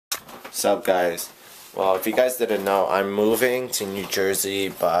What's up, guys? Well, if you guys didn't know, I'm moving to New Jersey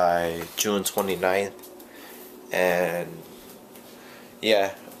by June 29th, and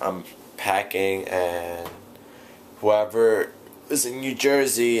yeah, I'm packing, and whoever is in New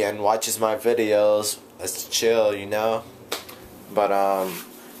Jersey and watches my videos, let's chill, you know. But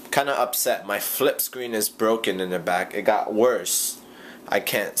kind of upset. My flip screen is broken in the back. It got worse. I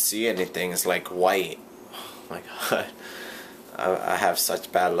can't see anything. It's like white. Oh my god. I have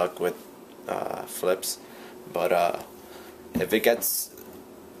such bad luck with flips. But if it gets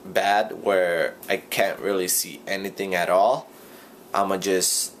bad where I can't really see anything at all, I'ma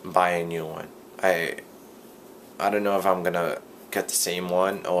just buy a new one. I don't know if I'm gonna get the same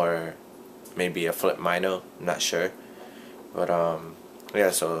one or maybe a flip minor. I'm not sure. But yeah,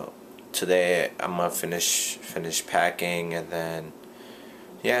 so today I'm gonna finish packing, and then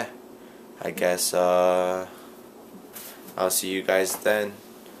yeah, I guess I'll see you guys then.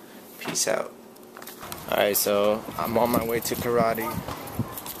 Peace out. Alright, so I'm on my way to karate.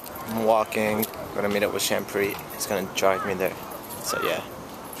 I'm walking, gonna meet up with Shampri. He's gonna drive me there. So yeah,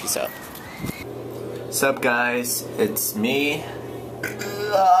 peace out. What's up, guys? It's me.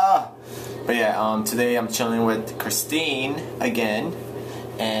 But yeah, today I'm chilling with Christine again,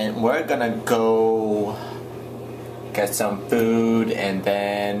 and we're gonna go get some food and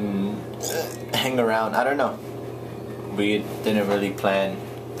then hang around. I don't know. We didn't really plan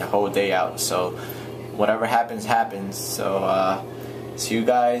the whole day out, so whatever happens, happens. So see you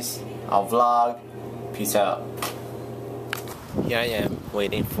guys. I'll vlog. Peace out. Here I am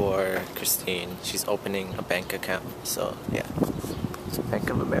waiting for Christine. She's opening a bank account. So yeah, it's Bank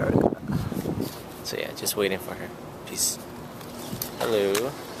of America. So yeah, just waiting for her. Peace.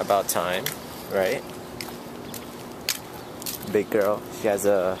 Hello. About time, right? Big girl. She has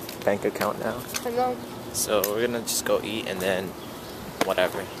a bank account now. Hello. So we're gonna just go eat and then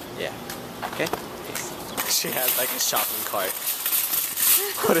whatever. Yeah. Okay? Peace. She has like a shopping cart.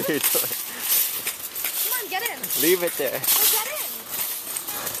 What are you doing? Come on, get in. Leave it there. Oh, get in.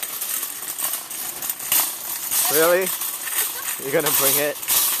 Really? You're gonna bring it?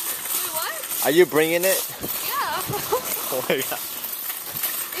 Wait, what? Are you bringing it? Yeah. Oh my god.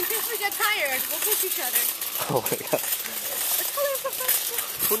 In case we get tired, we'll push each other. Oh my god. Let's call it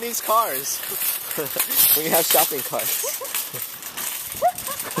professional. Who needs cars? When you have shopping carts.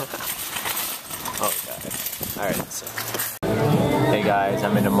 Oh god. Alright, so. Hey guys,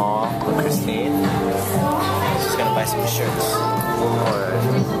 I'm in the mall with Christine. She's gonna buy some shirts. Or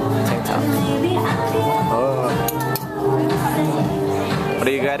tank top. Oh. What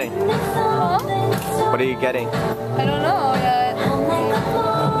are you getting? Huh? What are you getting? I don't know yet.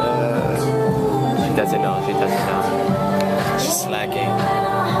 She doesn't know, she doesn't know. She's slacking.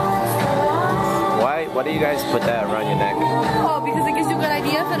 Why do you guys put that around your neck? Oh, because it gives you a good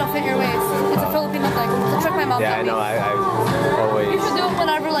idea if it'll fit your waist. It's a Filipino thing. It's a trick my mom Yeah, I taught me. know, I always... You should do it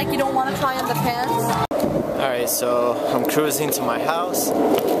whenever like you don't want to try on the pants. Alright, so I'm cruising to my house.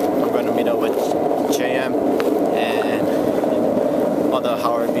 I'm going to meet up with JM and all the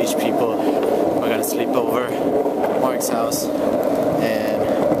Howard Beach people. We're going to sleep over at Mark's house, and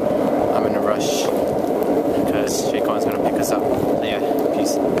I'm in a rush because Shaquan's going to pick us up. So yeah,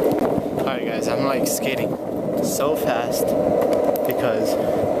 peace. Alright guys, I'm like skating so fast because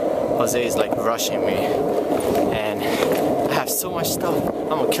Jose is like rushing me, and I have so much stuff. I'm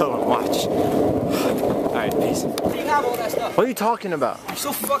gonna kill him, watch. Alright, peace. How do you have all that stuff? What are you talking about? You're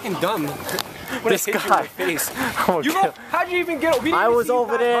so fucking dumb. This guy. Face. You go, how'd you even get over? I was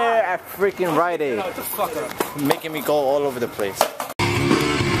over there at freaking Rite Aid. What the fuck up? Making me go all over the place.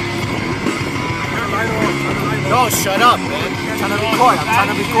 No, shut up, man. I'm trying to record. I'm trying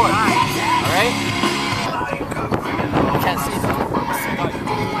to record. Alright? I can't see them.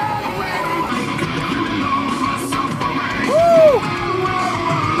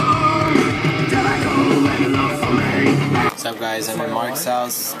 What's up, guys? I'm in Mark's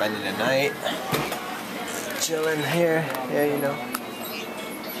house, spending the night. Chilling here. Yeah, you know.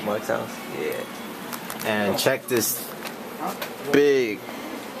 Mark's house. Yeah. And check this big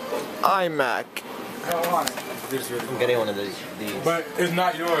iMac. I'm getting one of these. But it's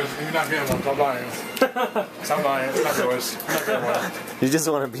not yours. You're not getting one. Stop lying. Stop lying. It's not yours. You're not getting one. You just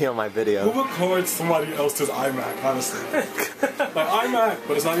want to be on my video. Who records somebody else's iMac, honestly? Like, iMac,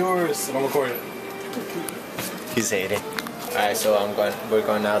 but it's not yours, so don't record it. He's hating. Alright, so we're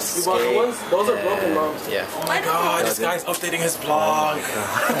going now to skate. Those are broken, Mom. Yeah. Oh my god, this guy's updating his blog.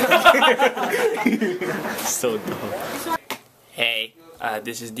 So dumb. Hey,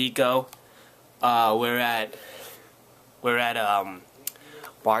 this is Deco. We're at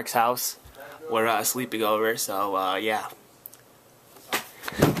Mark's house. We're sleeping over, so yeah.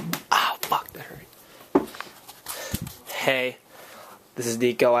 Hey, this is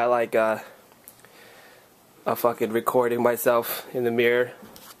Nico. I like fucking recording myself in the mirror.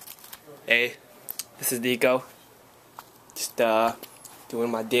 Hey, this is Nico. Just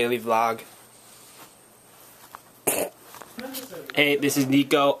doing my daily vlog. Hey, this is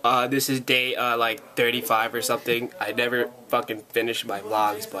Nico. This is day like 35 or something. I never fucking finished my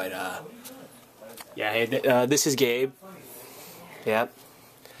vlogs, but yeah. Hey, this is Gabe. Yep.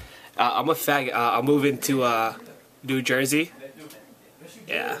 I'm a faggot. I'm moving to New Jersey.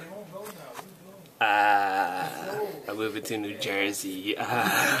 Yeah. I'm moving to New Jersey.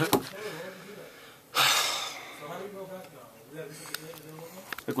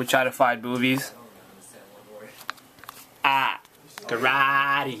 Like, we try to find movies.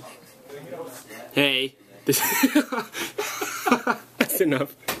 Karate. Hey, this. That's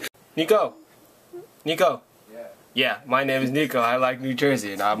enough. Nico. Nico. Yeah, my name is Nico. I like New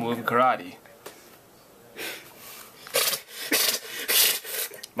Jersey, and I'm moving karate.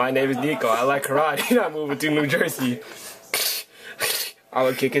 My name is Nico. I like karate, and I'm moving to New Jersey. I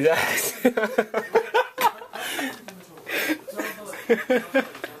would kick his ass.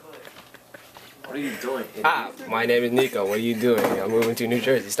 What are you doing? My name is Nico. What are you doing? I'm moving to New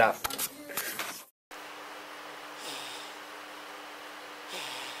Jersey. Stop.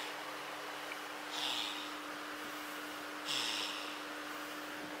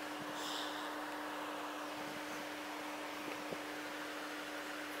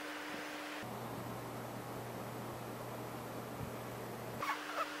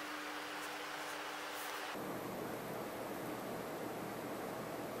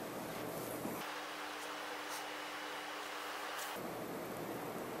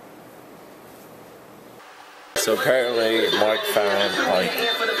 So apparently Mark found like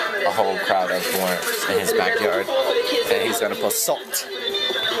a whole crowd of worms in his backyard, and he's gonna put salt.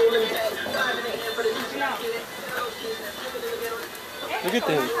 Look at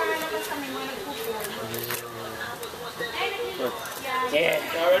them. Yeah.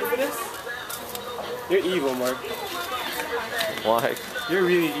 Y'all ready for this? You're evil, Mark. Why? You're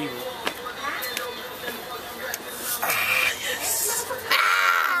really evil.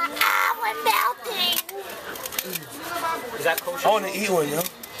 Is that kosher? I want to eat one, yo.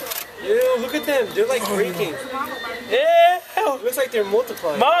 Ew, look at them. They're like breaking. Ew! Looks like they're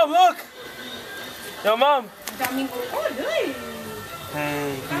multiplying. Mom, look! Yo, Mom.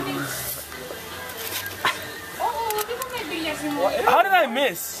 How did I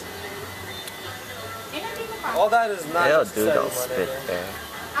miss? All that is not. Yo, dude, don't spit there.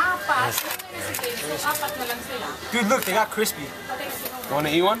 Dude, look, they got crispy. You want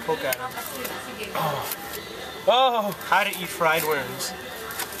to eat one? Poke at them. Oh, how to eat fried worms.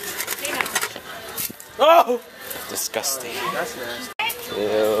 Oh! Disgusting. That's nasty.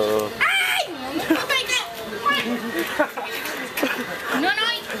 Ew.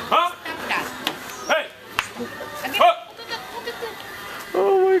 Huh? Hey!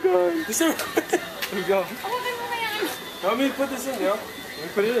 Oh my god. Is there... Here we go. Let me put this in, yo. Let me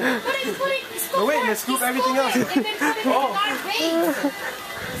put it in. No, wait, let's scoop everything else. Oh.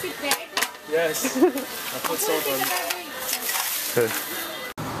 Yes. I put salt on it.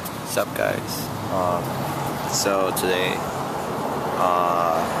 What's up, guys? So today,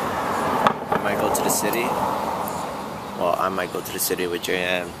 I might go to the city. Well, I might go to the city with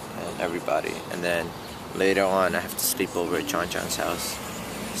JM and everybody, and then later on, I have to sleep over at John John's house.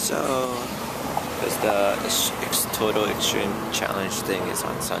 So, because the Total Extreme Challenge thing is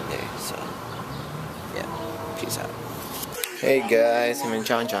on Sunday, so yeah, peace out. Hey guys, I'm in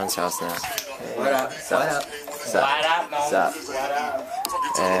John John's house now. Hey, what up? What up? What's up? What's up?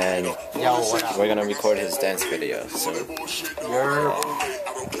 And we're gonna record his dance video. So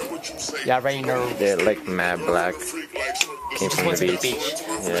Yeah, right now. they're like mad black. Came from the beach.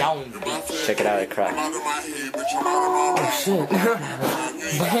 Yeah. Check it out, it cracked. Oh shit.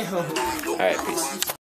 Alright, peace.